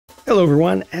Hello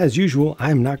everyone, as usual,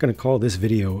 I'm not going to call this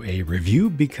video a review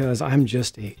because I'm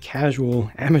just a casual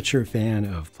amateur fan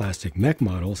of plastic mech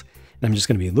models, and I'm just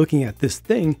going to be looking at this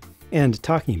thing and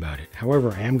talking about it.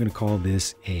 However, I am going to call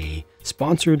this a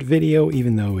sponsored video,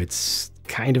 even though it's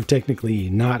kind of technically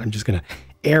not. I'm just going to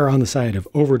err on the side of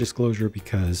over-disclosure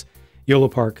because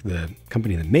Yolopark, the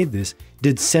company that made this,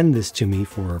 did send this to me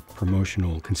for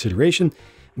promotional consideration,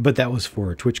 but that was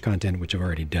for Twitch content, which I've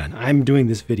already done. I'm doing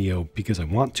this video because I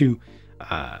want to,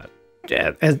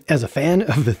 as a fan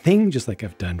of the thing, just like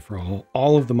I've done for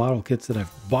all of the model kits that I've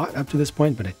bought up to this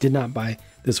point, but I did not buy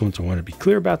this one, so I want to be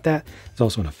clear about that. There's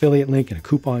also an affiliate link and a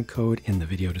coupon code in the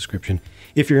video description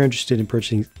if you're interested in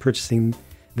purchasing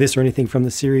this or anything from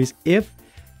the series. If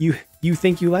you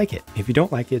think you like it. If you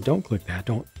don't like it, don't click that.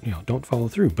 Don't follow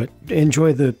through, but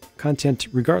enjoy the content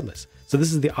regardless. So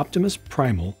this is the Optimus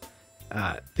Primal.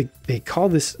 They call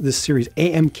this series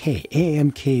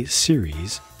AMK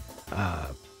Series.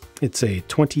 It's a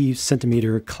 20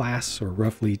 centimeter class, or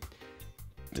roughly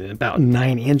about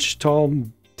 9-inch tall,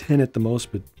 10 at the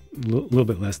most, but a little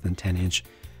bit less than 10-inch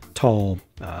tall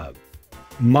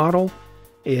model.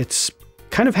 It's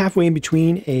kind of halfway in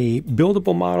between a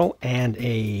buildable model and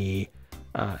an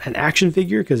action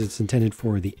figure, because it's intended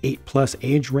for the 8+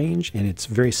 age range, and it's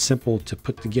very simple to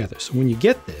put together. So when you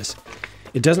get this,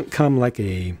 it doesn't come like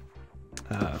a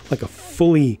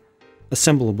fully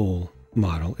assemblable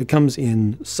model. It comes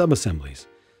in sub-assemblies.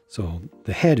 So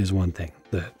the head is one thing,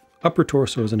 the upper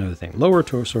torso is another thing, lower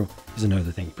torso is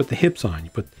another thing. You put the hips on, you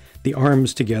put the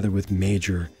arms together with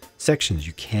major sections.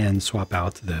 You can swap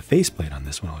out the faceplate on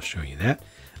this one, I'll show you that.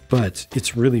 But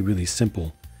it's really, really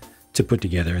simple to put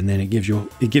together, and then it gives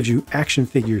you action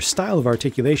figure style of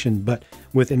articulation, but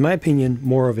with, in my opinion,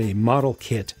 more of a model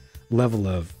kit level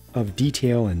of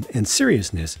detail and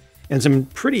seriousness, and some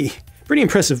pretty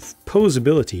impressive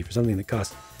posability for something that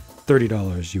costs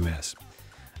 $30 US.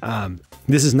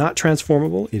 This is not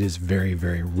transformable. It is very,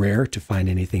 very rare to find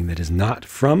anything that is not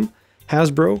from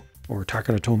Hasbro or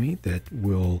Takara that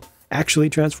will actually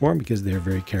transform, because they're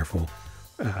very careful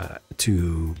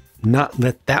to not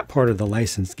let that part of the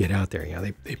license get out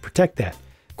there. They protect that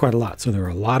quite a lot. So there are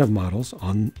a lot of models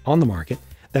on the market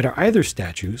that are either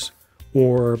statues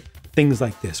or things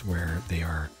like this, where they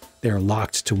are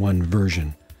locked to one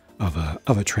version of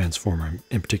a transformer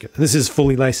in particular. This is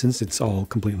fully licensed. It's all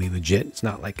completely legit. It's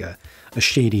not like a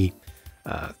shady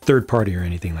third party or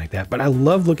anything like that. But I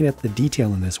love looking at the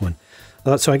detail in this one.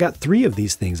 So I got 3 of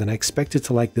these things, and I expected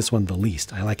to like this one the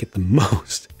least. I like it the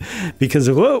most because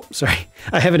of,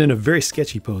 I have it in a very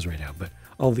sketchy pose right now, but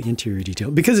all the interior detail,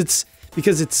 because it's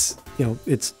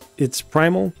it's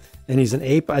Primal and he's an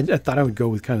ape. I thought I would go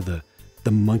with kind of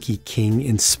the Monkey King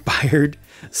inspired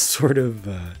sort of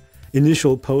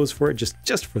initial pose for it,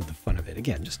 just for the fun of it.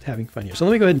 Again, just having fun here. So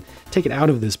let me go ahead and take it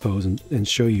out of this pose and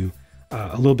show you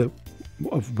a little bit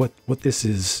of what this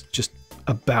is just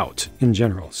about in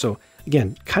general. So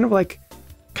again, kind of like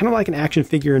an action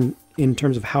figure in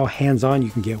terms of how hands-on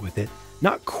you can get with it.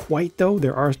 Not quite though.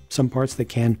 There are some parts that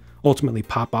can ultimately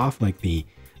pop off, like the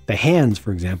hands,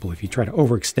 for example. If you try to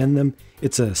overextend them,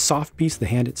 it's a soft piece. The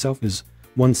hand itself is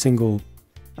one single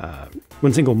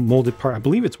molded part. I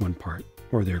believe it's one part,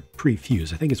 or they're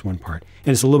pre-fused. I think it's one part,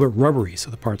 and it's a little bit rubbery, so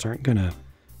the parts aren't gonna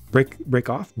break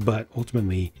off, but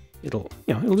ultimately it'll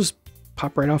just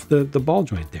pop right off the ball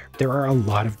joint there. There are a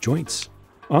lot of joints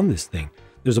on this thing.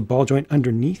 There's a ball joint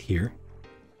underneath here.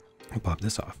 I'll pop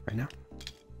this off right now.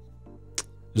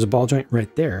 There's a ball joint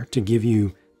right there to give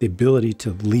you the ability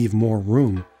to leave more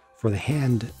room for the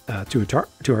hand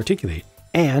to articulate.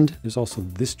 And there's also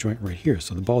this joint right here.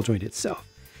 So the ball joint itself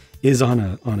is on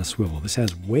a swivel. This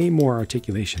has way more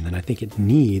articulation than I think it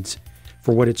needs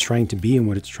for what it's trying to be and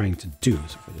what it's trying to do.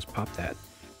 So if I just pop that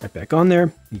right back on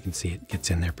there, you can see it gets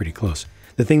in there pretty close.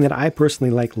 The thing that I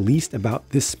personally like least about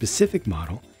this specific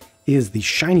model is the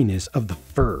shininess of the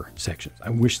fur sections. I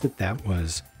wish that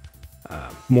was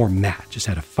more matte, just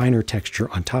had a finer texture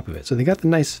on top of it. So they got the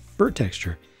nice fur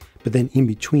texture, but then in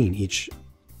between each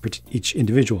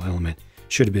individual element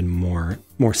should have been more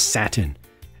satin,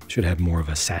 should have more of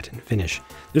a satin finish.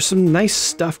 There's some nice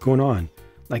stuff going on.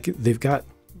 Like they've got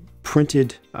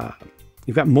printed,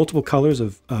 you've got multiple colors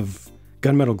of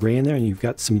gunmetal gray in there, and you've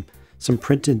got some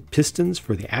printed pistons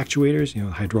for the actuators,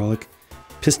 hydraulic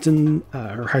piston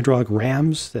or hydraulic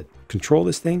rams that control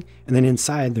this thing. And then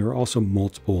inside there are also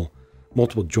multiple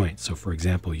joints. So for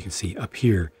example, you can see up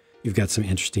here, you've got some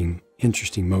interesting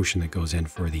motion that goes in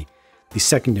for the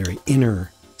secondary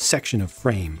inner section of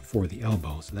frame for the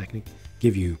elbow. So that can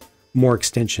give you more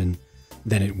extension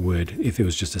than it would if it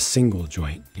was just a single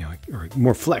joint, or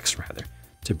more flex rather,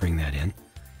 to bring that in.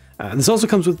 This also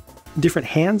comes with different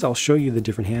hands, I'll show you the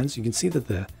different hands. You can see that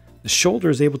the shoulder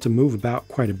is able to move about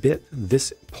quite a bit.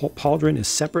 This pauldron is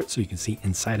separate, so you can see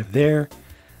inside of there.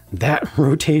 That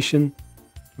rotation,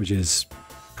 which is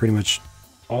pretty much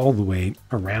all the way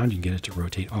around, you can get it to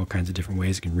rotate all kinds of different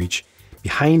ways. It can reach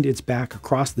behind its back,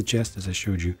 across the chest, as I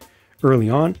showed you early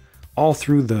on, all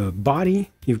through the body.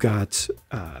 You've got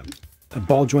a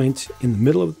ball joint in the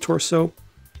middle of the torso.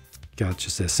 Got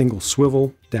just a single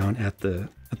swivel down at the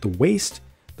waist.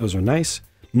 Those are nice.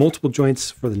 Multiple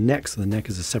joints for the neck, so the neck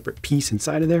is a separate piece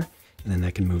inside of there, and then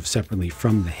that can move separately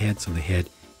from the head, so the head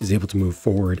is able to move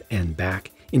forward and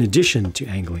back in addition to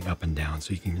angling up and down.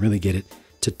 So you can really get it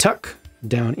to tuck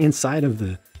down inside of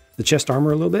the chest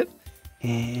armor a little bit.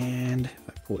 And if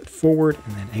I pull it forward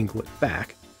and then angle it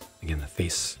back, again, the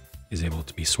face is able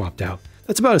to be swapped out.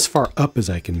 That's about as far up as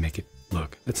I can make it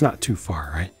look. That's not too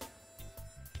far, right?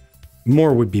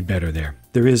 More would be better there.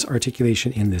 There is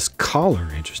articulation in this collar,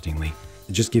 interestingly.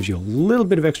 It just gives you a little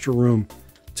bit of extra room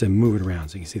to move it around.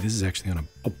 So you can see this is actually on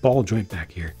a ball joint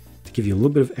back here to give you a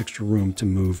little bit of extra room to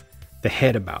move the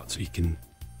head about, so you can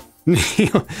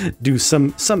do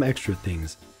some extra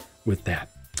things with that.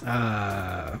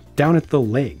 Down at the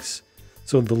legs.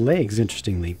 So the legs,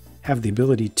 interestingly, have the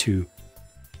ability to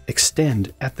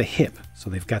extend at the hip. So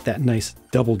they've got that nice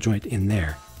double joint in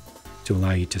there to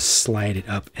allow you to slide it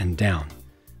up and down.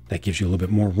 That gives you a little bit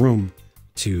more room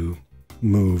to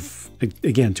move,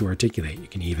 again, to articulate. You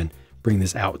can even bring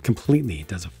this out completely.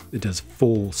 It does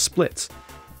full splits.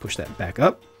 Push that back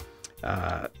up.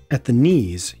 At the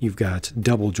knees, you've got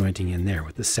double jointing in there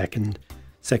with the second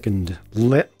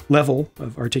level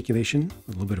of articulation,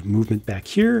 a little bit of movement back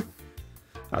here.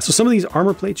 So some of these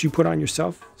armor plates you put on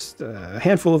yourself, a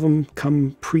handful of them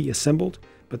come pre-assembled,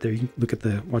 but there you look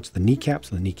at watch the kneecap.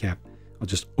 So the kneecap, I'll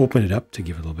just open it up to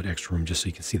give it a little bit extra room just so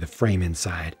you can see the frame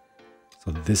inside.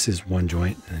 So this is one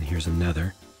joint, and then here's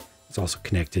another. It's also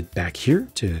connected back here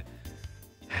to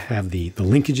have the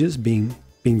linkages being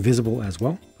visible as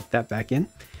well. Put that back in.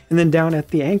 And then down at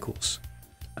the ankles,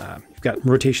 you've got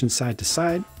rotation side to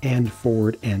side and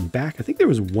forward and back. I think there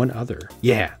was one other.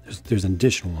 Yeah, there's an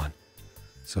additional one.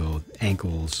 So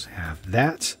ankles have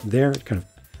that there. It kind of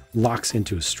locks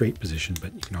into a straight position,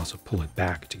 but you can also pull it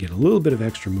back to get a little bit of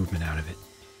extra movement out of it.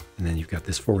 And then you've got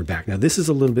this forward back. Now this is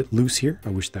a little bit loose here. I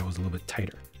wish that was a little bit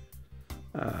tighter.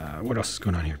 What else is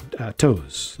going on here?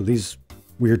 Toes. So these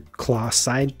weird claw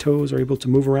side toes are able to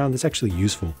move around. That's actually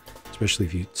useful, especially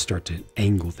if you start to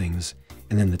angle things.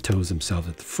 And then the toes themselves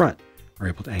at the front are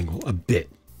able to angle a bit.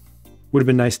 Would have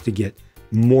been nice to get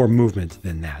more movement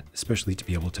than that, especially to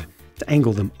be able to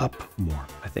angle them up more,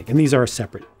 I think. And these are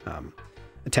separate,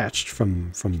 attached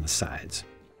from the sides.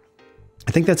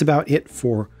 I think that's about it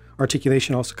for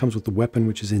articulation. Also comes with the weapon,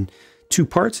 which is in two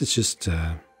parts. It's just,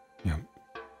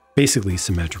 basically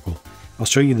symmetrical. I'll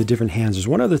show you the different hands. There's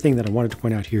one other thing that I wanted to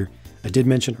point out here. I did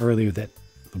mention earlier that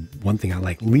the one thing I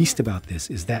like least about this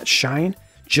is that shine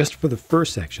just for the fur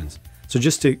sections. So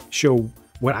just to show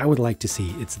what I would like to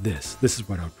see, it's this. This is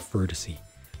what I would prefer to see.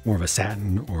 More of a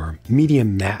satin or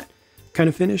medium matte kind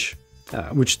of finish,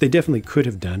 which they definitely could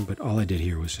have done, but all I did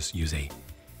here was just use a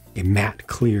matte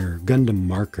clear Gundam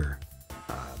marker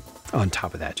on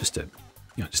top of that, just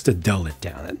to dull it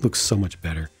down. It looks so much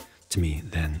better to me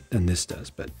than this does,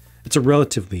 but it's a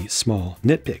relatively small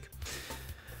nitpick.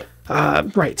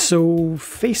 Right, so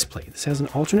faceplate. This has an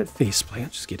alternate faceplate. I'll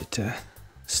just get it to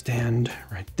stand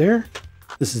right there.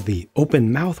 This is the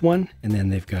open mouth one, and then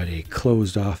they've got a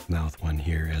closed off mouth one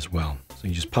here as well. So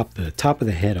you just pop the top of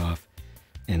the head off,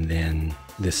 and then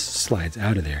this slides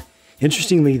out of there.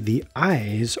 Interestingly, the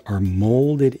eyes are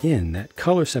molded in. That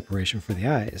color separation for the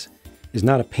eyes is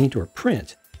not a paint or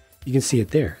print. You can see it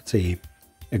there. It's a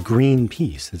green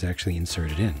piece that's actually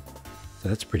inserted in. So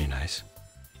that's pretty nice.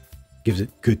 Gives it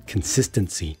good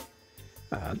consistency.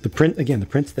 The print, again, the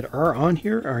prints that are on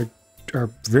here are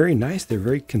very nice. They're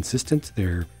very consistent.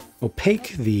 They're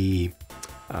opaque. The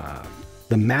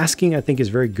masking, I think, is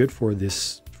very good for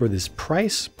this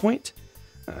price point.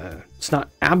 It's not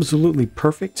absolutely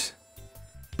perfect,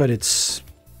 but it's,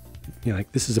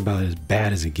 like this is about as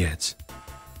bad as it gets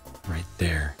right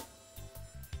there.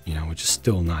 Which is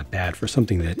still not bad for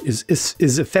something that is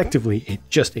effectively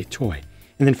just a toy.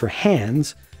 And then for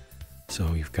hands,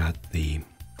 so you've got the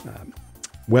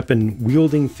weapon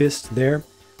wielding fist there.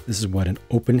 This is what an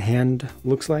open hand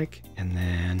looks like. And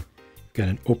then you've got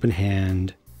an open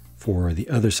hand for the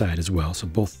other side as well. So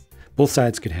both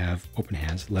sides could have open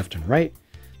hands, left and right.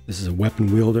 This is a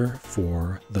weapon wielder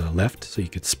for the left, so you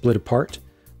could split apart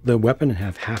the weapon and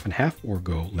have half and half, or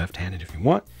go left-handed if you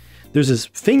want. There's this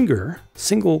finger,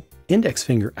 single index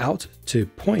finger out to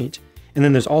point, and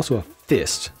then there's also a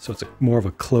fist. So it's more of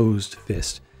a closed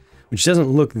fist, which doesn't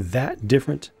look that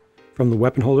different from the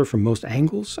weapon holder from most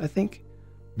angles, I think,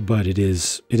 but it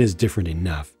is different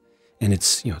enough. And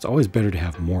it's, it's always better to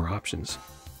have more options.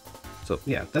 So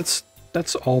yeah, that's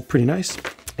all pretty nice.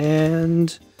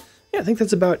 And yeah, I think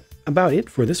that's about it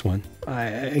for this one.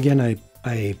 I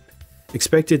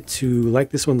expected to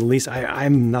like this one the least.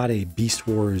 I'm not a Beast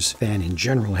Wars fan in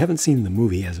general. I haven't seen the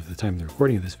movie as of the time of the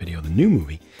recording of this video, the new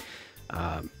movie.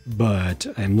 But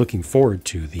I'm looking forward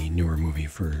to the newer movie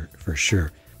for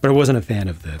sure. But I wasn't a fan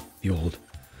of the old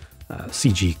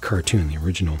CG cartoon, the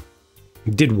original.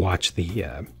 Did watch the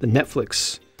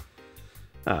Netflix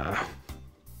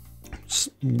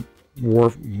War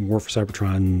for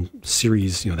Cybertron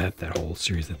series, that whole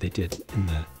series that they did in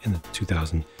the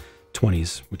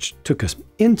 2020s, which took us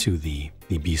into the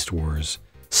Beast Wars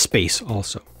space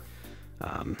also.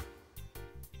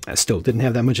 I still didn't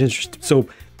have that much interest, so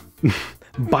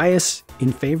bias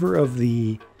in favor of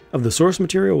the source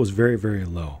material was very, very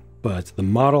low. But the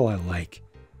model I like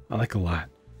a lot.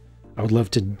 I would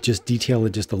love to just detail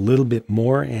it just a little bit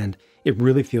more, and it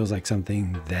really feels like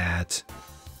something that,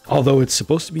 although it's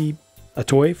supposed to be a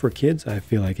toy for kids, I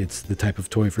feel like it's the type of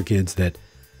toy for kids that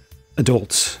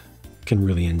adults can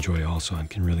really enjoy also, and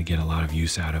can really get a lot of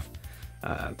use out of.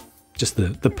 Just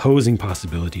the posing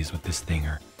possibilities with this thing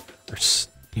are it's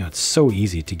so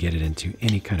easy to get it into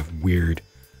any kind of weird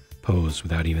pose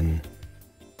without even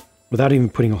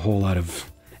putting a whole lot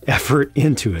of effort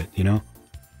into it,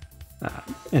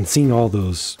 and seeing all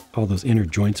those inner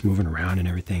joints moving around and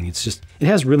everything. It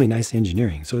has really nice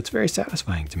engineering, so it's very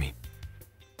satisfying to me.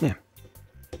 Yeah.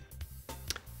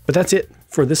 But that's it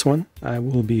for this one. I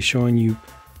will be showing you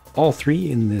all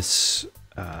three in this.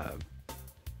 But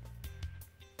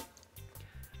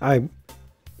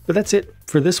that's it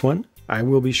for this one. I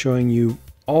will be showing you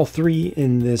all three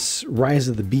in this Rise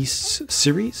of the Beasts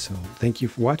series. So thank you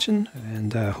for watching,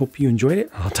 and hope you enjoyed it.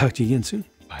 I'll talk to you again soon.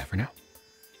 Bye for now.